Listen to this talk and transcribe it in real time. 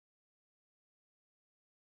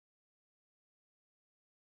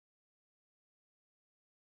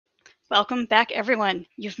Welcome back, everyone.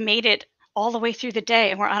 You've made it all the way through the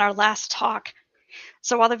day, and we're on our last talk.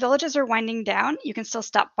 So while the villages are winding down, you can still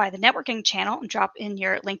stop by the networking channel and drop in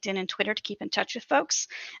your LinkedIn and Twitter to keep in touch with folks.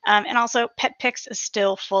 And also, Pet Pics is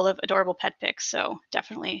still full of adorable pet pics, so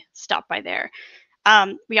definitely stop by there.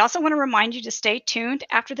 We also want to remind you to stay tuned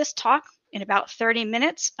after this talk. In about 30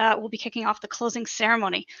 minutes, we'll be kicking off the closing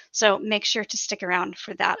ceremony, so make sure to stick around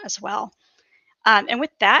for that as well. And with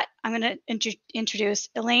that, I'm going to introduce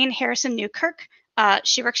Elaine Harrison-Neukirch.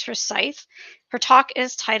 She works for SCYTHE. Her talk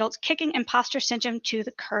is titled Kicking Imposter Syndrome to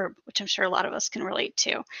the Curb, which I'm sure a lot of us can relate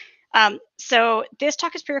to. So this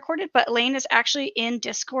talk is pre-recorded, but Elaine is actually in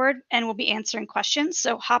Discord and will be answering questions.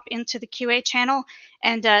 So hop into the QA channel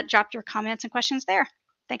and drop your comments and questions there.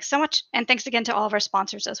 Thanks so much. And thanks again to all of our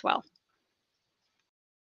sponsors as well.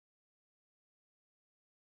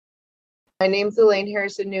 My name's Elaine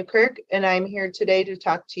Harrison-Neukirch, and I'm here today to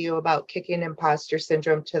talk to you about kicking imposter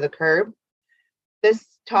syndrome to the curb. This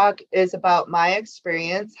talk is about my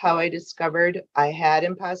experience, how I discovered I had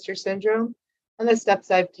imposter syndrome, and the steps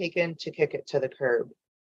I've taken to kick it to the curb.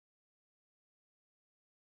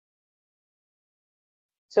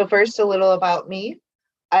 So first, a little about me.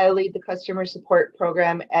 I lead the customer support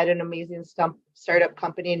program at an amazing startup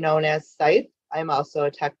company known as SCYTHE. I'm also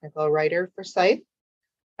a technical writer for SCYTHE.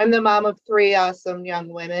 I'm the mom of 3 awesome young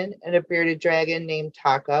women and a bearded dragon named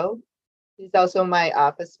Taco. He's also my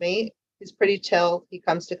office mate. He's pretty chill. He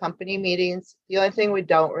comes to company meetings. The only thing we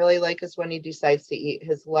don't really like is when he decides to eat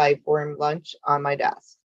his live warm lunch on my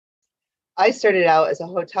desk. I started out as a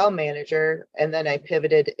hotel manager, and then I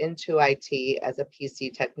pivoted into IT as a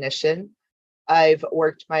PC technician. I've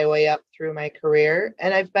worked my way up through my career,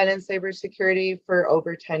 and I've been in cybersecurity for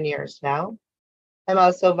over 10 years now. I'm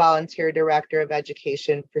also volunteer director of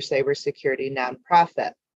education for cybersecurity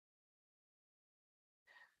nonprofit.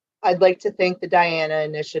 I'd like to thank the Diana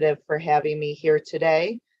Initiative for having me here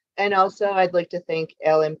today. And also I'd like to thank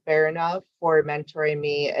Alan Farinov for mentoring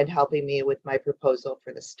me and helping me with my proposal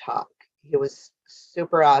for this talk. He was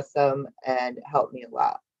super awesome and helped me a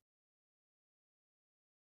lot.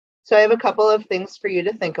 So I have a couple of things for you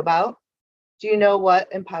to think about. Do you know what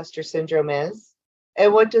imposter syndrome is?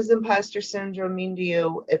 And what does imposter syndrome mean to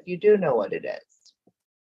you if you do know what it is?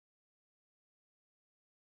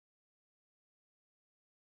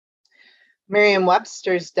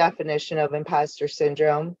 Merriam-Webster's definition of imposter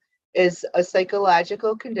syndrome is a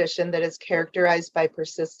psychological condition that is characterized by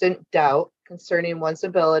persistent doubt concerning one's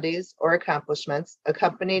abilities or accomplishments,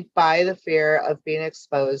 accompanied by the fear of being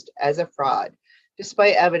exposed as a fraud,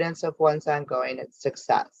 despite evidence of one's ongoing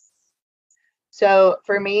success. So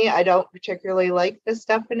for me, I don't particularly like this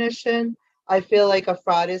definition. I feel like a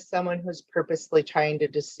fraud is someone who's purposely trying to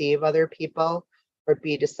deceive other people or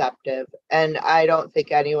be deceptive. And I don't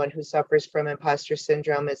think anyone who suffers from imposter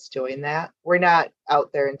syndrome is doing that. We're not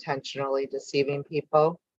out there intentionally deceiving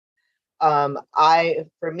people.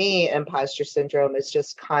 For me, imposter syndrome is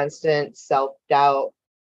just constant self-doubt,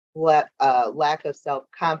 lack of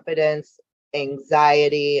self-confidence,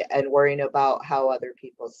 anxiety, and worrying about how other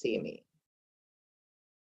people see me.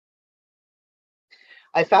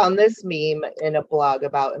 I found this meme in a blog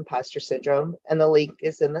about imposter syndrome, and the link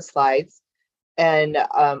is in the slides. And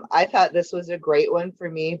I thought this was a great one for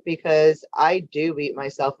me because I do beat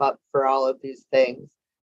myself up for all of these things.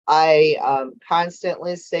 I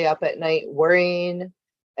constantly stay up at night worrying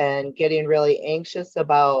and getting really anxious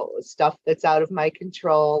about stuff that's out of my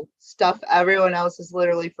control, stuff everyone else has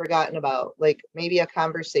literally forgotten about, like maybe a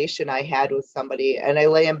conversation I had with somebody, and I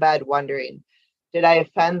lay in bed wondering, did I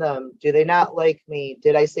offend them? Do they not like me?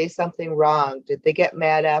 Did I say something wrong? Did they get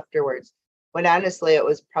mad afterwards? When honestly, it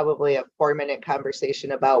was probably a 4-minute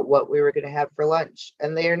conversation about what we were going to have for lunch.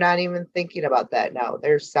 And they are not even thinking about that now.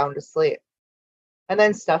 They're sound asleep. And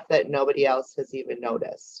then stuff that nobody else has even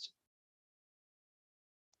noticed.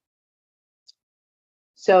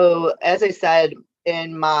 So as I said,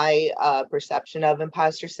 in my perception of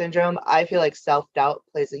imposter syndrome, I feel like self-doubt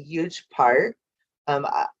plays a huge part.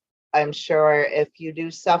 I'm sure if you do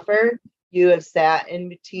suffer, you have sat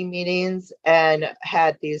in team meetings and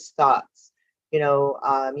had these thoughts.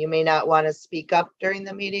 You may not want to speak up during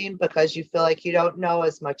the meeting because you feel like you don't know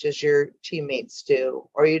as much as your teammates do,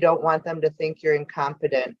 or you don't want them to think you're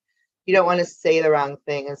incompetent. You don't want to say the wrong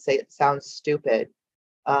thing and say it sounds stupid.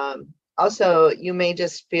 Also, you may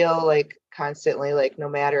just feel like constantly like no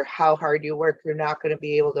matter how hard you work, you're not going to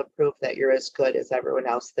be able to prove that you're as good as everyone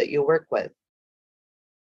else that you work with.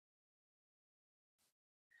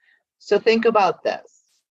 So think about this.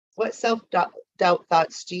 What self-doubt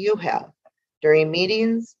thoughts do you have during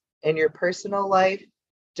meetings, in your personal life,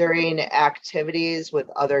 during activities with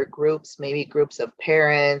other groups, maybe groups of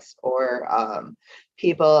parents or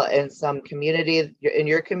people in some community, in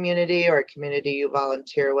your community or a community you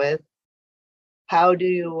volunteer with? How do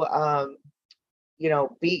you,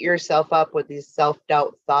 beat yourself up with these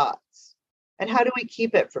self-doubt thoughts? And how do we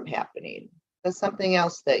keep it from happening? That's something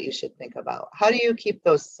else that you should think about. How do you keep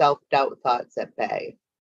those self-doubt thoughts at bay?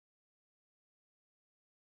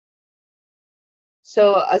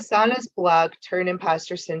 So Asana's blog, Turn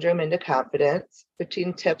Imposter Syndrome into Confidence,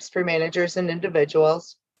 15 Tips for Managers and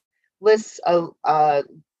Individuals, lists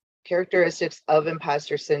characteristics of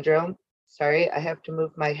imposter syndrome. Sorry, I have to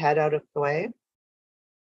move my head out of the way.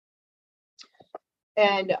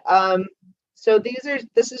 And so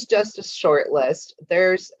this is just a short list.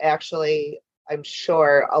 There's actually, I'm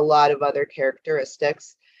sure, a lot of other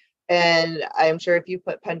characteristics. And I'm sure if you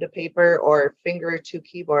put pen to paper or finger to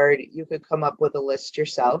keyboard, you could come up with a list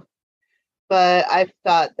yourself. But I've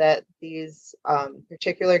thought that these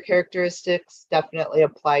particular characteristics definitely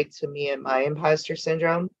apply to me and my imposter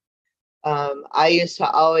syndrome. I used to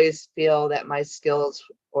always feel that my skills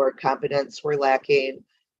or competence were lacking.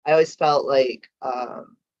 I always felt like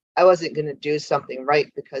I wasn't going to do something right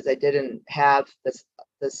because I didn't have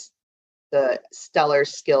the stellar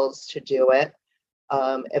skills to do it.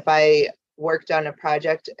 If I worked on a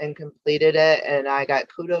project and completed it and I got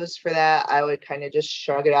kudos for that, I would kind of just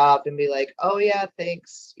shrug it off and be like, oh yeah,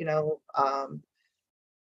 thanks. It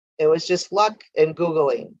was just luck and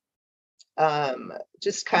Googling.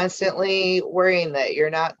 Just constantly worrying that you're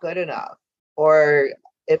not good enough. Or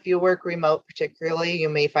if you work remote particularly, you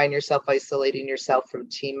may find yourself isolating yourself from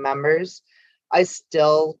team members. I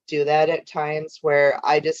still do that at times where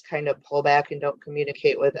I just kind of pull back and don't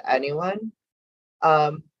communicate with anyone.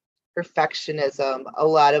 Perfectionism. A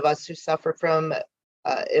lot of us who suffer from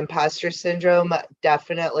imposter syndrome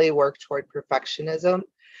definitely work toward perfectionism,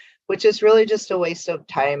 which is really just a waste of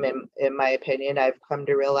time, in my opinion. I've come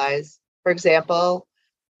to realize, for example,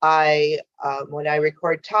 when I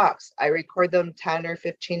record talks, I record them 10 or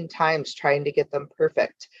 15 times trying to get them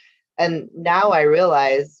perfect. And now I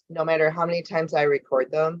realize no matter how many times I record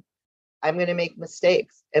them, I'm going to make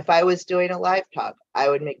mistakes. If I was doing a live talk, I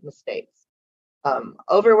would make mistakes.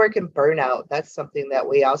 Overwork and burnout, that's something that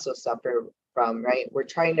we also suffer from, right? We're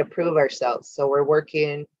trying to prove ourselves. So we're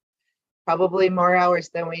working probably more hours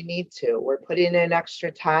than we need to. We're putting in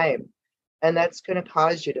extra time, and that's going to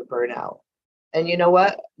cause you to burn out. And you know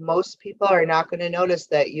what? Most people are not going to notice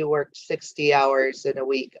that you worked 60 hours in a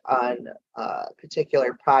week on a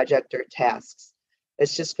particular project or tasks.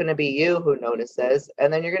 It's just going to be you who notices,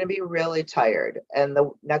 and then you're going to be really tired. And the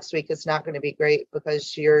next week is not going to be great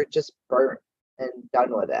because you're just burnt and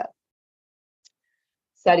done with it.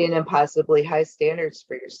 Setting impossibly high standards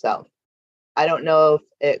for yourself. I don't know if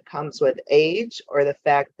it comes with age or the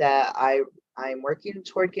fact that I'm working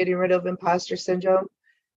toward getting rid of imposter syndrome,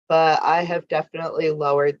 but I have definitely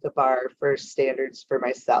lowered the bar for standards for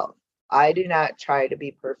myself. I do not try to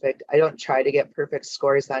be perfect. I don't try to get perfect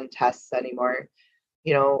scores on tests anymore.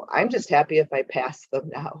 I'm just happy if I pass them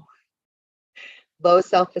now. Low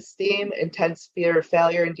self-esteem, intense fear of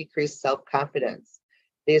failure, and decreased self-confidence.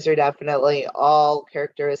 These are definitely all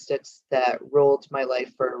characteristics that ruled my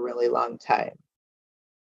life for a really long time.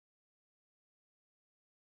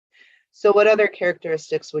 So what other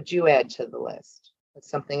characteristics would you add to the list? That's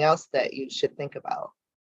something else that you should think about.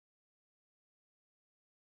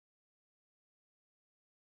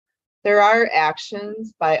 There are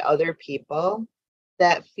actions by other people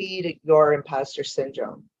that feed your imposter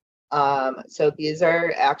syndrome. So these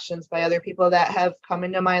are actions by other people that have come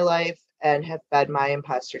into my life and have fed my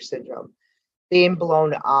imposter syndrome. Being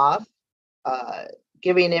blown off,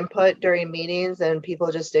 giving input during meetings and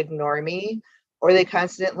people just ignore me, or they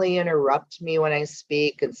constantly interrupt me when I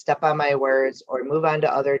speak and step on my words or move on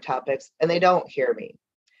to other topics and they don't hear me.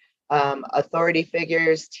 Authority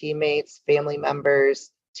figures, teammates, family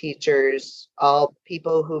members, teachers, all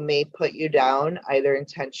people who may put you down either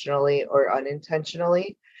intentionally or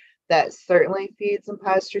unintentionally, that certainly feeds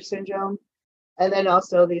imposter syndrome. And then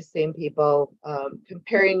also these same people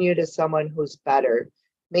comparing you to someone who's better.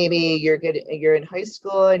 Maybe you're in high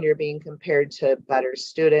school and you're being compared to better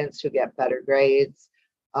students who get better grades.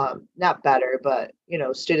 Not better, but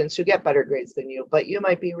students who get better grades than you, but you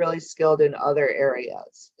might be really skilled in other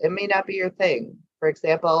areas. It may not be your thing. For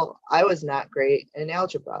example, I was not great in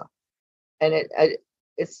algebra, and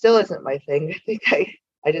it still isn't my thing. I think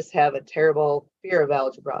I just have a terrible fear of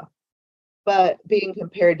algebra. But being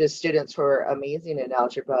compared to students who are amazing in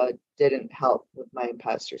algebra didn't help with my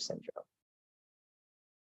imposter syndrome.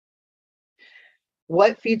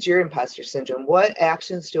 What feeds your imposter syndrome? What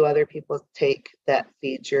actions do other people take that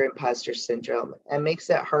feeds your imposter syndrome and makes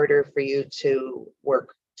it harder for you to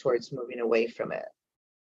work towards moving away from it?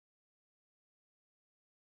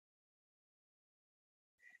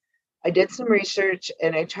 I did some research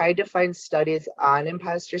and I tried to find studies on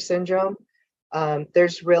imposter syndrome.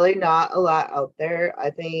 There's really not a lot out there.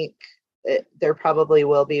 I think there probably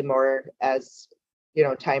will be more as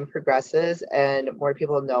time progresses and more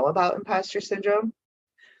people know about imposter syndrome.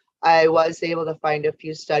 I was able to find a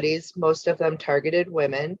few studies, most of them targeted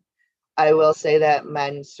women. I will say that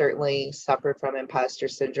men certainly suffer from imposter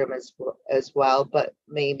syndrome as well, but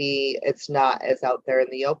maybe it's not as out there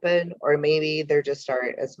in the open, or maybe there just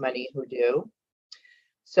aren't as many who do.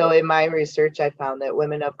 So in my research, I found that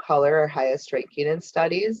women of color are highest ranking in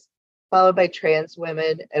studies, followed by trans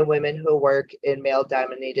women and women who work in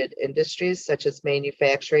male-dominated industries such as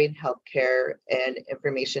manufacturing, healthcare, and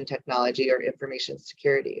information technology or information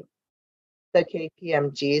security. The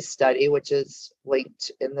KPMG study, which is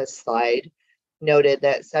linked in this slide, noted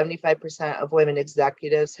that 75% of women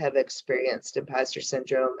executives have experienced imposter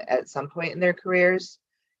syndrome at some point in their careers.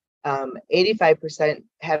 85%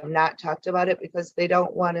 have not talked about it because they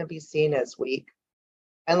don't want to be seen as weak.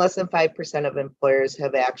 And less than 5% of employers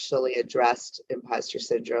have actually addressed imposter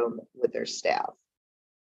syndrome with their staff.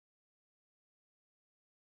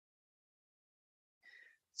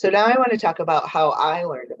 So now I want to talk about how I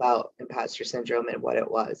learned about imposter syndrome and what it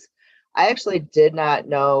was. I actually did not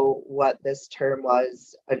know what this term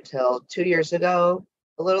was until 2 years ago,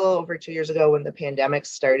 a little over 2 years ago when the pandemic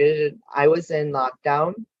started. I was in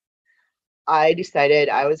lockdown. I decided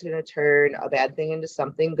I was going to turn a bad thing into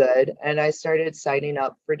something good. And I started signing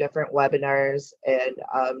up for different webinars and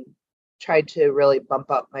tried to really bump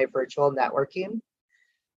up my virtual networking.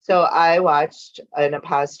 So I watched an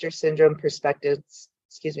imposter syndrome perspectives,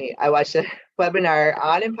 I watched a webinar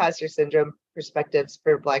on imposter syndrome perspectives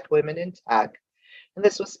for Black women in tech. And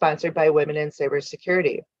this was sponsored by Women in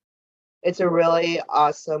Cybersecurity. It's a really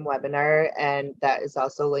awesome webinar, and that is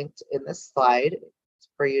also linked in this slide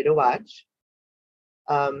for you to watch.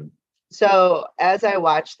 So as I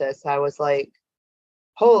watched this, I was like,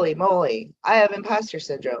 holy moly, I have imposter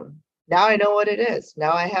syndrome. Now I know what it is.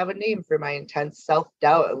 Now I have a name for my intense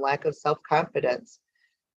self-doubt and lack of self-confidence.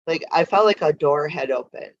 Like, I felt like a door had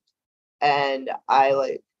opened, and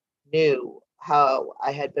I knew how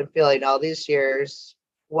I had been feeling all these years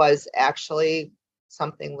was actually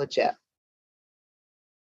something legit.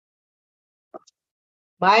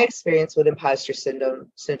 My experience with imposter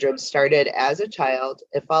syndrome started as a child.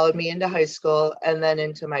 It followed me into high school and then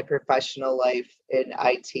into my professional life in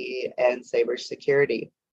IT and cybersecurity.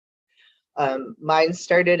 Mine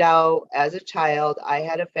started out as a child. I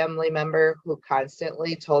had a family member who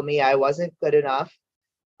constantly told me I wasn't good enough.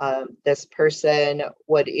 This person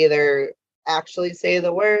would either actually say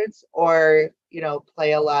the words or,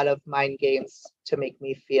 play a lot of mind games to make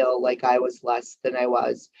me feel like I was less than I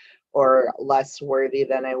was or less worthy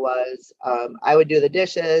than I was. I would do the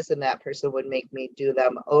dishes and that person would make me do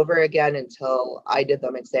them over again until I did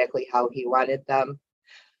them exactly how he wanted them.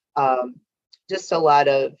 Just a lot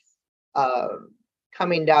of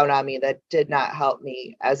coming down on me that did not help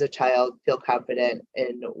me as a child feel confident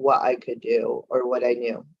in what I could do or what I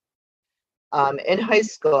knew. In high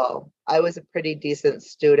school, I was a pretty decent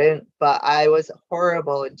student, but I was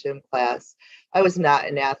horrible in gym class. I was not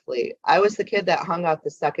an athlete. I was the kid that hung out the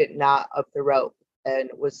second knot of the rope and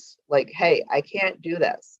was like, hey, I can't do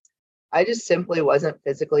this. I just simply wasn't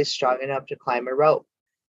physically strong enough to climb a rope.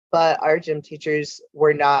 But our gym teachers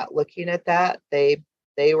were not looking at that. They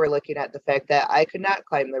were looking at the fact that I could not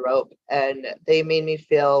climb the rope, and they made me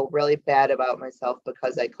feel really bad about myself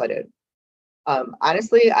because I couldn't.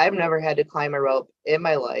 Honestly, I've never had to climb a rope in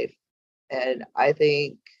my life. And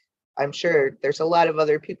I'm sure there's a lot of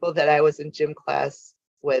other people that I was in gym class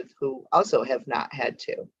with who also have not had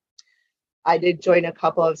to. I did join a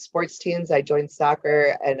couple of sports teams. I joined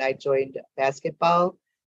soccer and I joined basketball.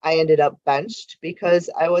 I ended up benched because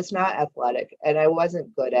I was not athletic and I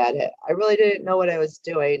wasn't good at it. I really didn't know what I was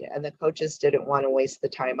doing, and the coaches didn't want to waste the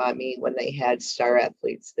time on me when they had star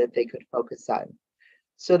athletes that they could focus on.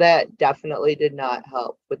 So that definitely did not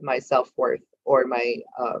help with my self-worth or my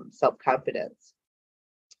self-confidence.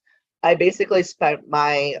 I basically spent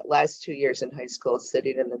my last 2 years in high school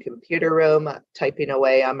sitting in the computer room, typing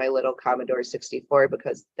away on my little Commodore 64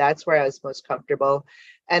 because that's where I was most comfortable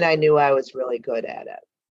and I knew I was really good at it.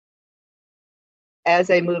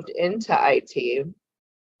 As I moved into IT,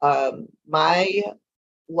 my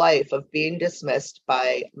life of being dismissed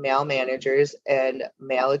by male managers and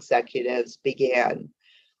male executives began.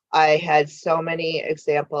 I had so many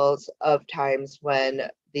examples of times when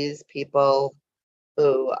these people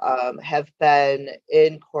who have been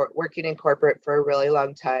working in corporate for a really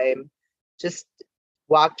long time just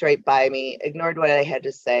walked right by me, ignored what I had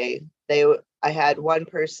to say. I had one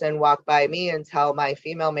person walk by me and tell my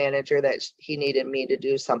female manager that he needed me to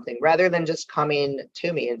do something rather than just coming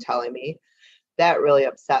to me and telling me. That really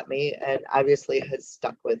upset me and obviously has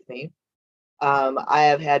stuck with me. I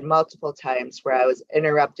have had multiple times where I was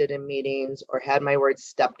interrupted in meetings or had my words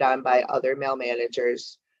stepped on by other male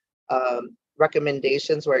managers.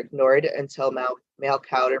 Recommendations were ignored until male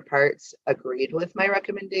counterparts agreed with my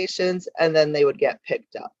recommendations, and then they would get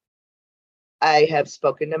picked up. I have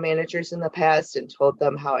spoken to managers in the past and told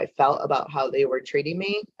them how I felt about how they were treating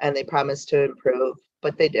me, and they promised to improve,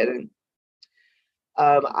 but they didn't.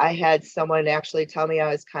 I had someone actually tell me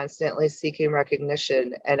I was constantly seeking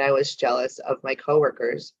recognition and I was jealous of my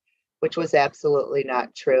coworkers, which was absolutely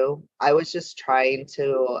not true. I was just trying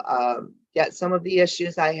to get some of the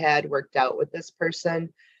issues I had worked out with this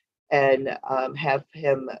person and have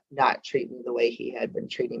him not treat me the way he had been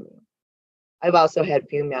treating me. I've also had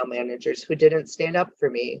female managers who didn't stand up for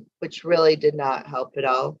me, which really did not help at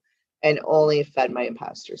all and only fed my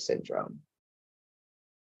imposter syndrome.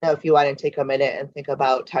 Now, if you want to take a minute and think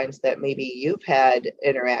about times that maybe you've had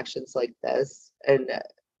interactions like this, and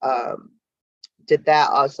did that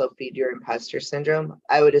also feed your imposter syndrome?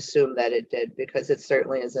 I would assume that it did, because it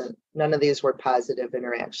certainly isn't, none of these were positive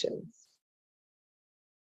interactions.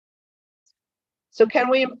 So can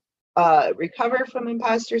we recover from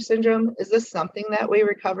imposter syndrome? Is this something that we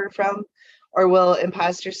recover from? Or will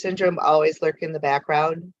imposter syndrome always lurk in the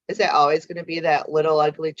background? Is it always going to be that little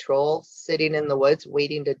ugly troll sitting in the woods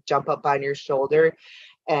waiting to jump up on your shoulder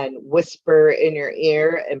and whisper in your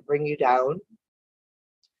ear and bring you down?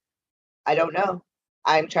 I don't know.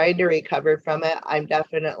 I'm trying to recover from it. I'm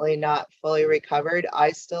definitely not fully recovered.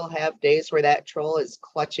 I still have days where that troll is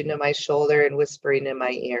clutching to my shoulder and whispering in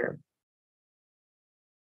my ear.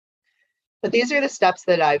 But these are the steps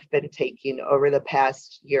that I've been taking over the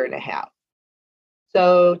past year and a half.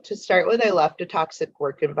 So to start with, I left a toxic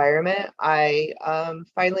work environment. I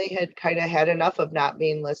finally had kind of had enough of not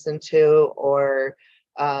being listened to or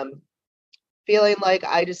feeling like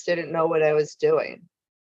I just didn't know what I was doing.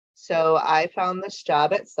 So I found this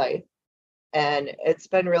job at SCYTHE, and it's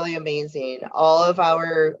been really amazing. All of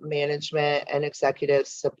our management and executives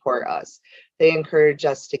support us. They encourage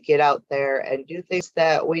us to get out there and do things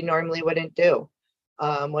that we normally wouldn't do.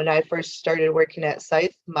 When I first started working at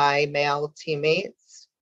SCYTHE, my male teammates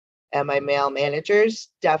and my male managers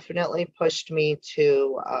definitely pushed me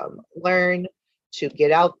to learn, to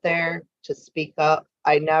get out there, to speak up.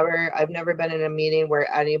 I've never been in a meeting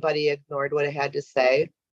where anybody ignored what I had to say.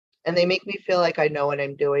 And they make me feel like I know what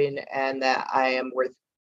I'm doing and that I am worth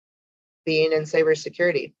being in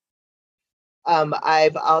cybersecurity.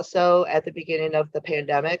 I've also, at the beginning of the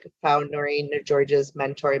pandemic, found Noreen George's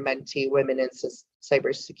Mentor-Mentee Women in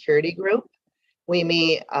Cybersecurity group. We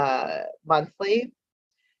meet monthly,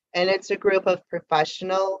 and it's a group of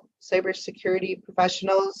professional cybersecurity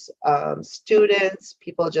professionals, students,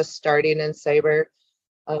 people just starting in cyber.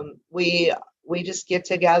 We just get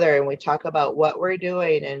together and we talk about what we're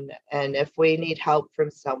doing and if we need help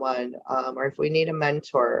from someone, or if we need a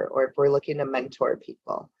mentor, or if we're looking to mentor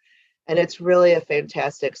people. And it's really a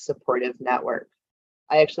fantastic supportive network.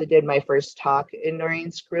 I actually did my first talk in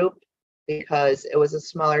Noreen's group because it was a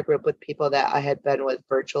smaller group with people that I had been with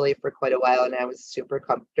virtually for quite a while, and I was super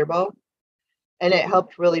comfortable. And it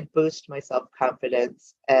helped really boost my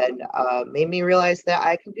self-confidence and made me realize that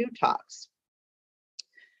I can do talks.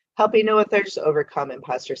 Helping new authors overcome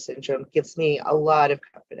imposter syndrome gives me a lot of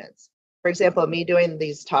confidence. For example, me doing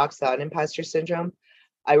these talks on imposter syndrome,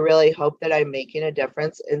 I really hope that I'm making a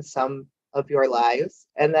difference in some of your lives,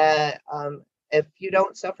 and that if you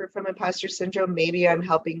don't suffer from imposter syndrome, maybe I'm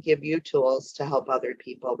helping give you tools to help other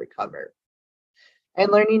people recover.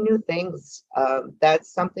 And learning new things.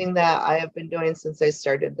 That's something that I have been doing since I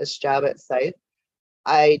started this job at SCYTHE.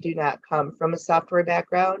 I do not come from a software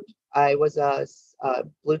background. I was a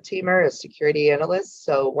blue teamer, a security analyst.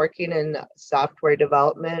 So working in software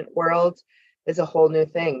development world is a whole new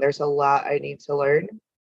thing. There's a lot I need to learn,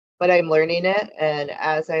 but I'm learning it. And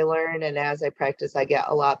as I learn and as I practice, I get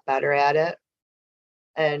a lot better at it.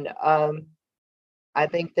 And I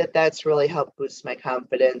think that that's really helped boost my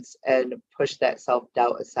confidence and push that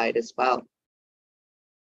self-doubt aside as well.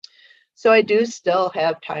 So I do still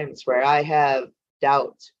have times where I have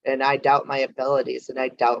doubt, and I doubt my abilities, and I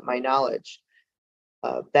doubt my knowledge.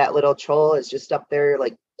 That little troll is just up there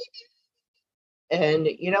like, and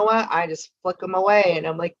you know what? I just flick them away, and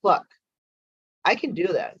I'm like, look, I can do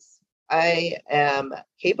this. I am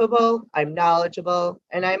capable, I'm knowledgeable,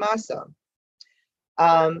 and I'm awesome.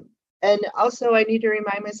 And also, I need to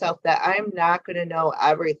remind myself that I'm not going to know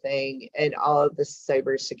everything in all of the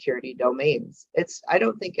cybersecurity domains. I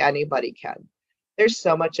don't think anybody can. There's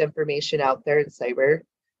so much information out there in cyber,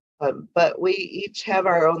 but we each have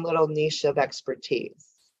our own little niche of expertise.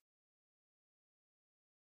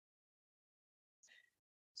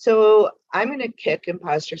 So I'm going to kick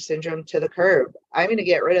imposter syndrome to the curb. I'm going to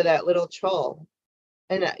get rid of that little troll.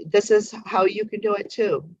 And this is how you can do it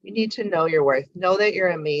too. You need to know your worth. Know that you're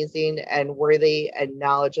amazing and worthy and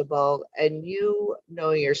knowledgeable, and you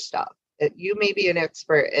know your stuff. You may be an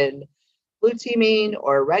expert in blue teaming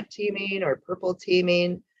or red teaming or purple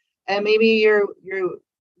teaming, and maybe you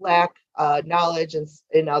lack knowledge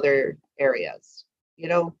in other areas,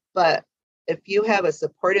 but if you have a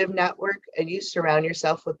supportive network and you surround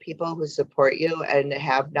yourself with people who support you and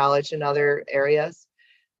have knowledge in other areas,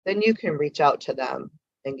 then you can reach out to them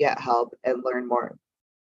and get help and learn more.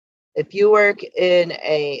 If you work in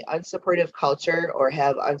a unsupportive culture or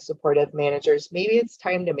have unsupportive managers, maybe it's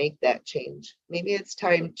time to make that change. Maybe it's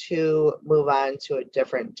time to move on to a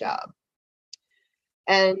different job.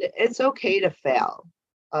 And it's okay to fail.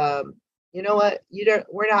 You know what?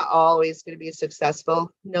 We're not always going to be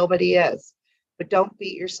successful. Nobody is. But don't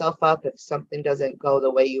beat yourself up if something doesn't go the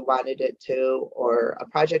way you wanted it to, or a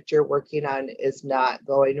project you're working on is not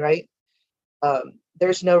going right.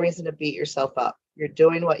 There's no reason to beat yourself up. You're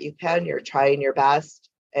doing what you can, you're trying your best,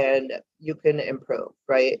 and you can improve,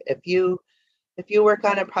 right? If you work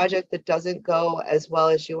on a project that doesn't go as well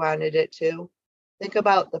as you wanted it to, think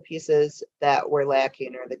about the pieces that were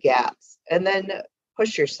lacking or the gaps, and then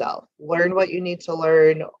push yourself. Learn what you need to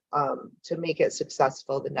learn to make it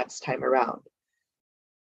successful the next time around.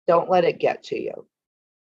 Don't let it get to you.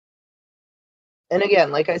 And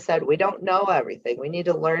again, like I said, we don't know everything. We need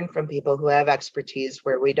to learn from people who have expertise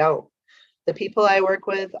where we don't. The people I work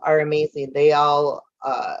with are amazing. They all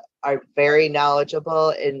are very knowledgeable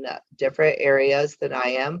in different areas than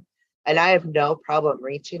I am. And I have no problem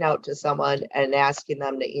reaching out to someone and asking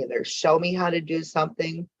them to either show me how to do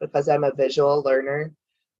something because I'm a visual learner,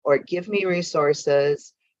 or give me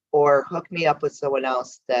resources, or hook me up with someone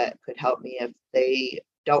else that could help me if they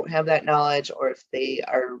don't have that knowledge, or if they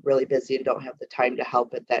are really busy and don't have the time to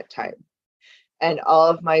help at that time. And all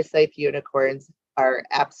of my SCYTHE unicorns are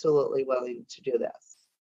absolutely willing to do this.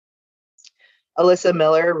 Alyssa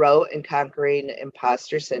Miller wrote in Conquering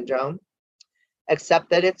Imposter Syndrome,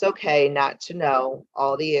 accept that it's okay not to know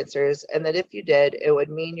all the answers, and that if you did, it would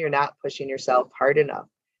mean you're not pushing yourself hard enough.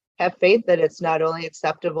 Have faith that it's not only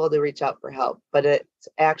acceptable to reach out for help, but it's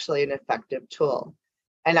actually an effective tool.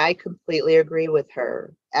 And I completely agree with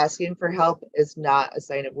her. Asking for help is not a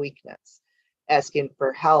sign of weakness. Asking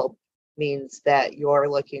for help means that you're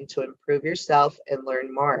looking to improve yourself and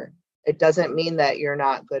learn more. It doesn't mean that you're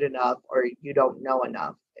not good enough or you don't know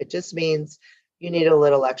enough. It just means you need a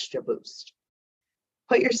little extra boost.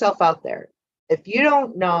 Put yourself out there. If you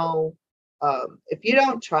don't know, if you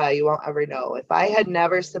don't try, you won't ever know. If I had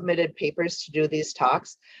never submitted papers to do these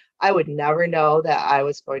talks, I would never know that I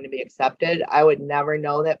was going to be accepted. I would never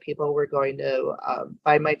know that people were going to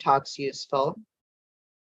find my talks useful.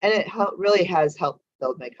 And it really has helped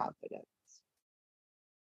build my confidence.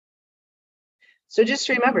 So just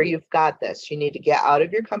remember, you've got this. You need to get out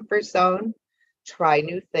of your comfort zone, try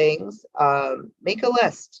new things, make a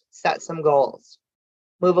list, set some goals,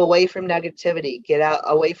 move away from negativity, get out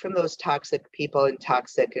away from those toxic people and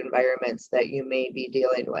toxic environments that you may be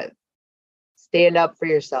dealing with. Stand up for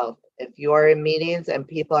yourself. If you're in meetings and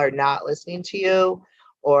people are not listening to you,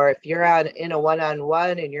 or if you're in a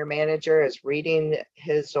one-on-one and your manager is reading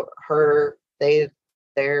his or her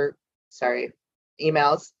their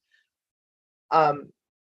emails,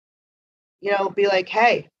 be like,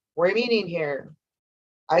 hey, we're meeting here.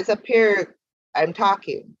 Eyes up here, I'm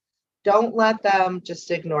talking. Don't let them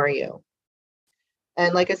just ignore you.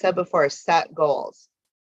 And like I said before, set goals.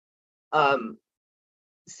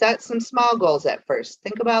 Set some small goals at first.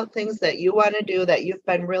 Think about things that you want to do that you've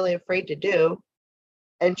been really afraid to do,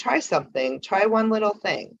 and try something. Try one little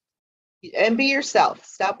thing. And be yourself.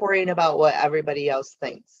 Stop worrying about what everybody else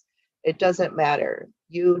thinks. It doesn't matter.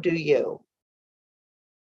 You do you.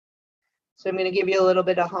 So I'm going to give you a little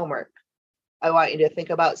bit of homework. I want you to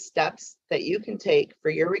think about steps that you can take for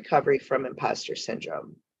your recovery from imposter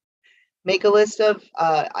syndrome. Make a list of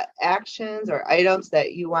actions or items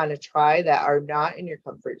that you want to try that are not in your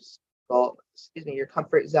comfort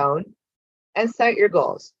zone, and set your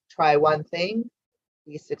goals. Try one thing,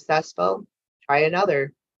 be successful, try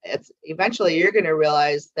another. Eventually you're going to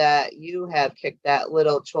realize that you have kicked that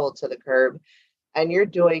little troll to the curb and you're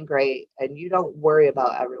doing great, and you don't worry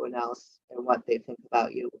about everyone else and what they think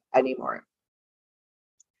about you anymore.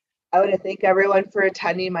 I want to thank everyone for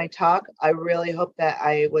attending my talk. I really hope that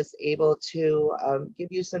I was able to give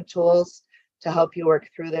you some tools to help you work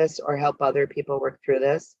through this or help other people work through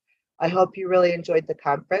this. I hope you really enjoyed the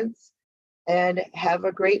conference and have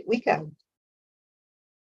a great weekend.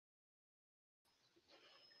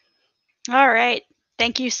 All right.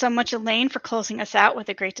 Thank you so much, Elaine, for closing us out with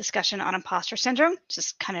a great discussion on imposter syndrome.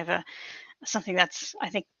 Just kind of something that's, I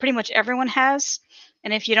think, pretty much everyone has.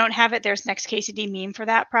 And if you don't have it, there's next KCD meme for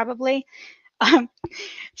that, probably.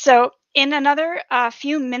 So in another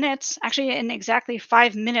few minutes, actually in exactly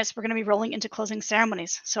 5 minutes, we're going to be rolling into closing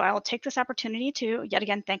ceremonies. So I will take this opportunity to yet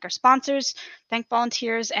again thank our sponsors, thank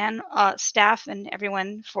volunteers and staff and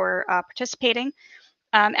everyone for participating.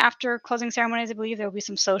 After closing ceremonies, I believe there will be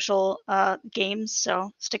some social games,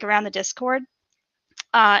 so stick around the Discord.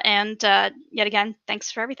 And yet again,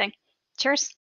 thanks for everything. Cheers.